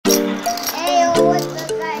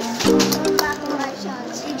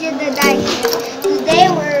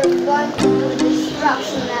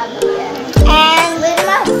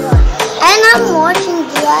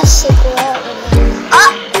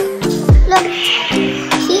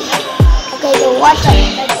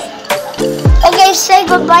say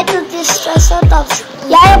goodbye to this Triceratops.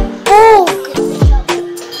 Yeah, poop.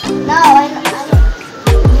 No, I know.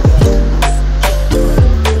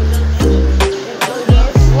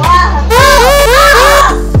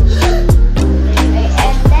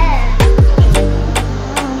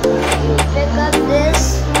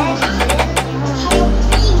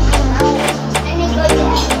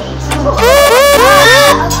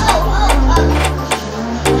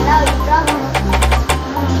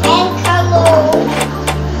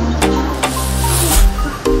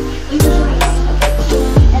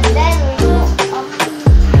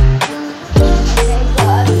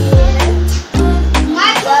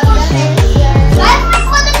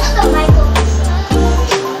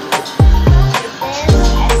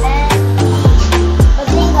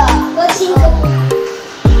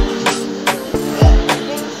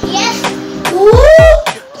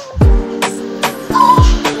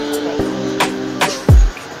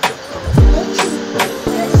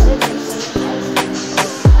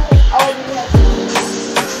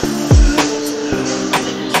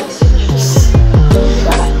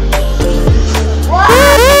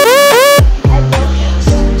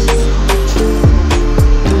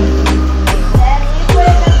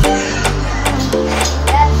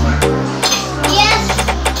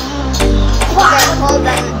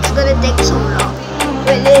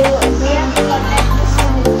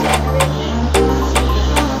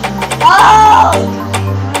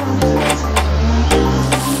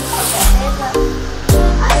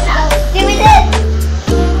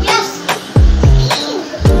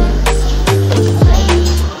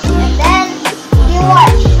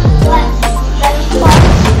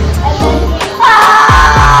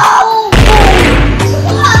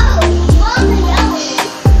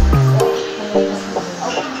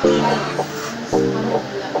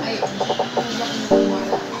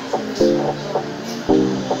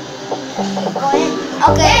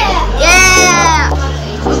 Okay. Yeah.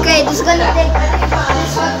 Okay, this is gonna take.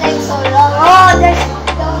 This will take so long. Oh, there's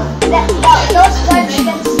those guards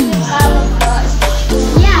can see out of us.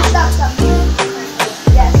 Yeah. Stop.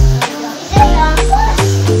 Yes.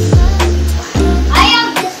 I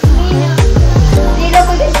have this video. Dito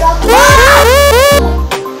ko this up.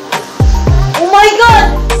 Oh my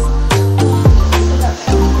God.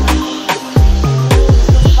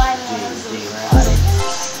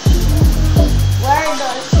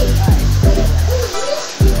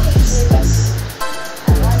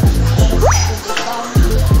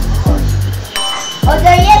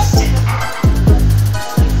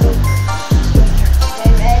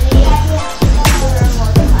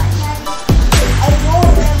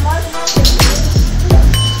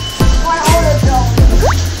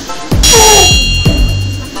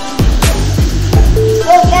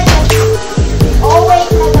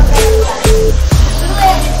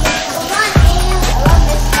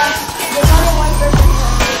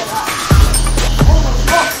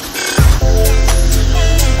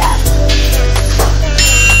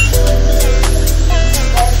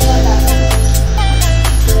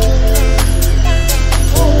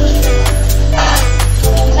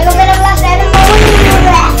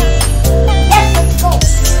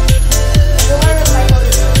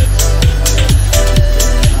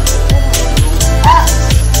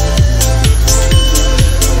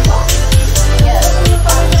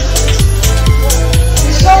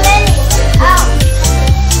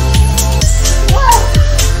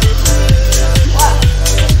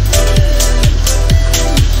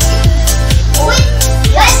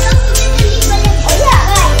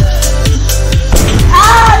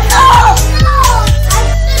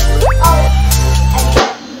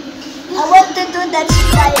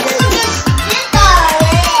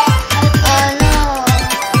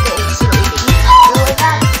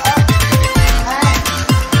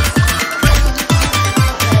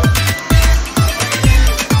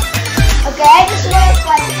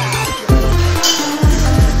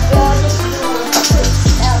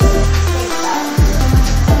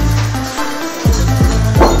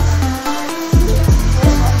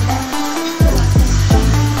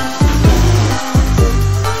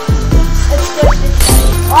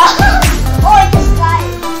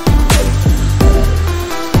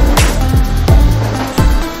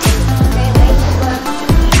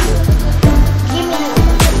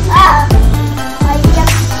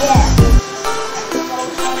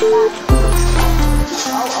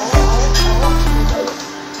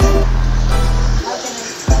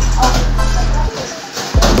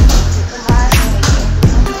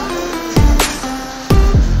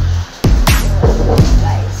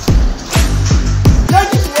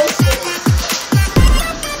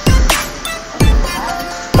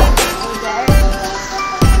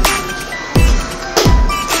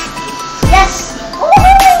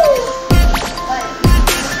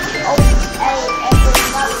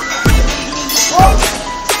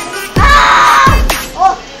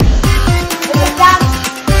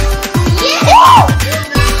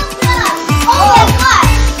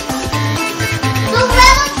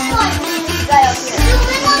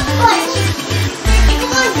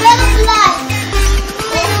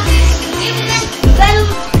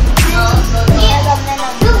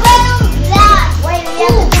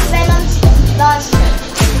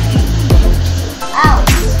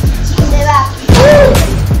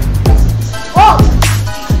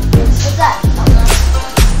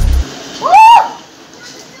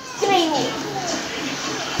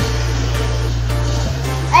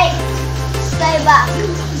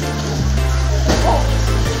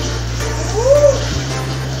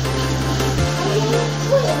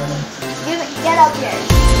 up here.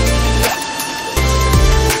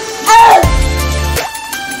 Oh!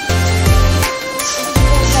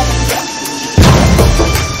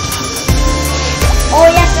 Oh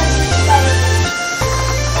yes, that's the spider.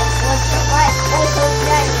 What's the fight? Oh, so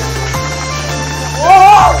nice.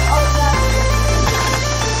 Whoa! Oh god.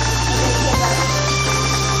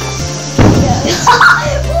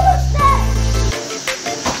 What was that?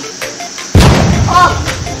 Oh!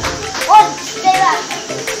 Oh! Stay back.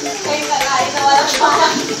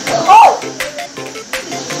 Oh!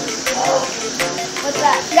 What's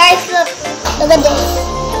that? Guys, look. Look at this.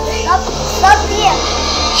 Stop here.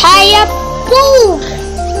 Hiya, boom!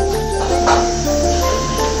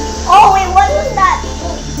 Oh wait, what was that?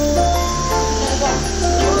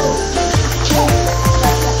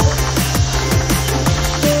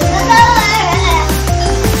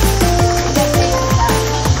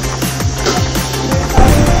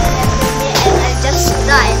 And I just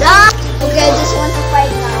died. Okay, I just want to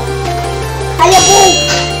fight now. Hiya, boom!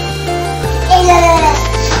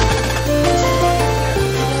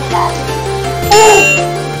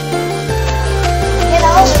 Get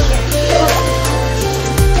over here.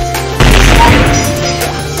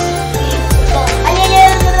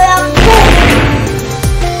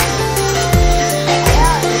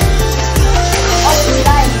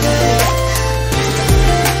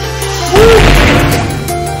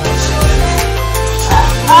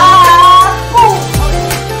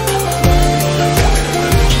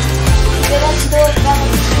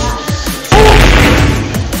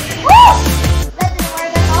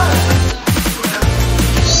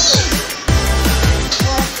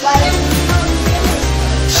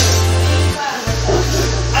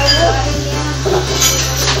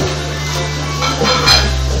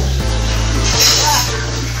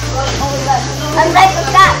 I'm like a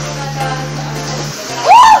cat.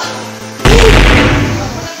 Woo!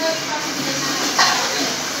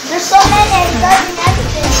 There's so many and doesn't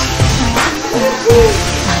everything.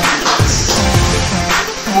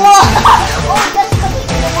 Whoa! Oh, that's the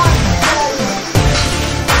one.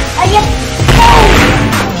 I get.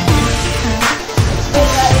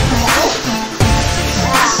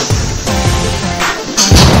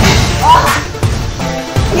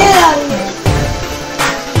 Get out of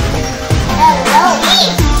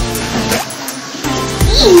here.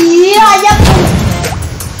 Yeah, yep.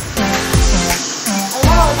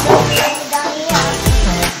 Hello, don't bring me down here.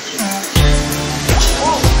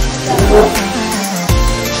 Oh,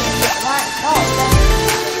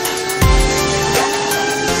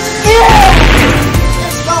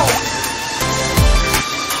 let's go.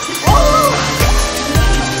 Oh.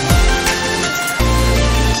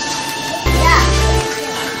 Yeah.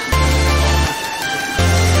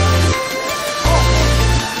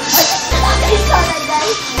 I saw that guy.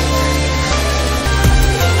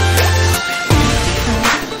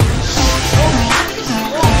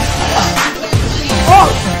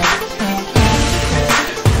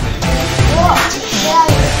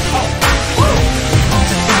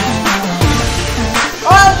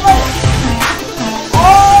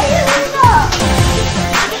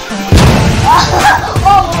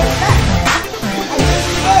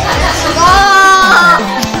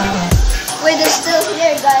 Wait, they're still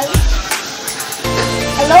here, guys.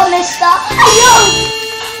 Hello, mister. Hello!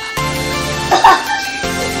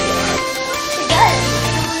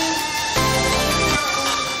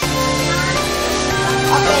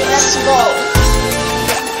 Okay, let's go.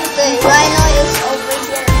 Okay, Rhino is over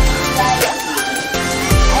here, guys.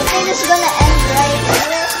 I think it's gonna end right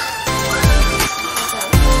here.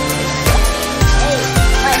 Hey,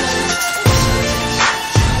 my name is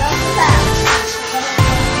ROXXON.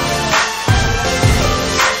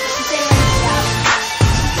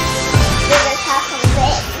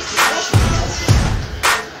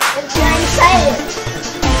 If you're excited.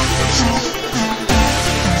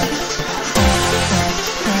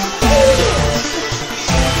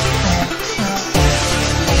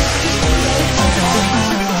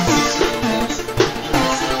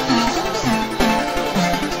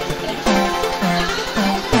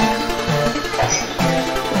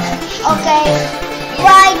 Okay,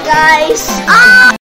 bye guys.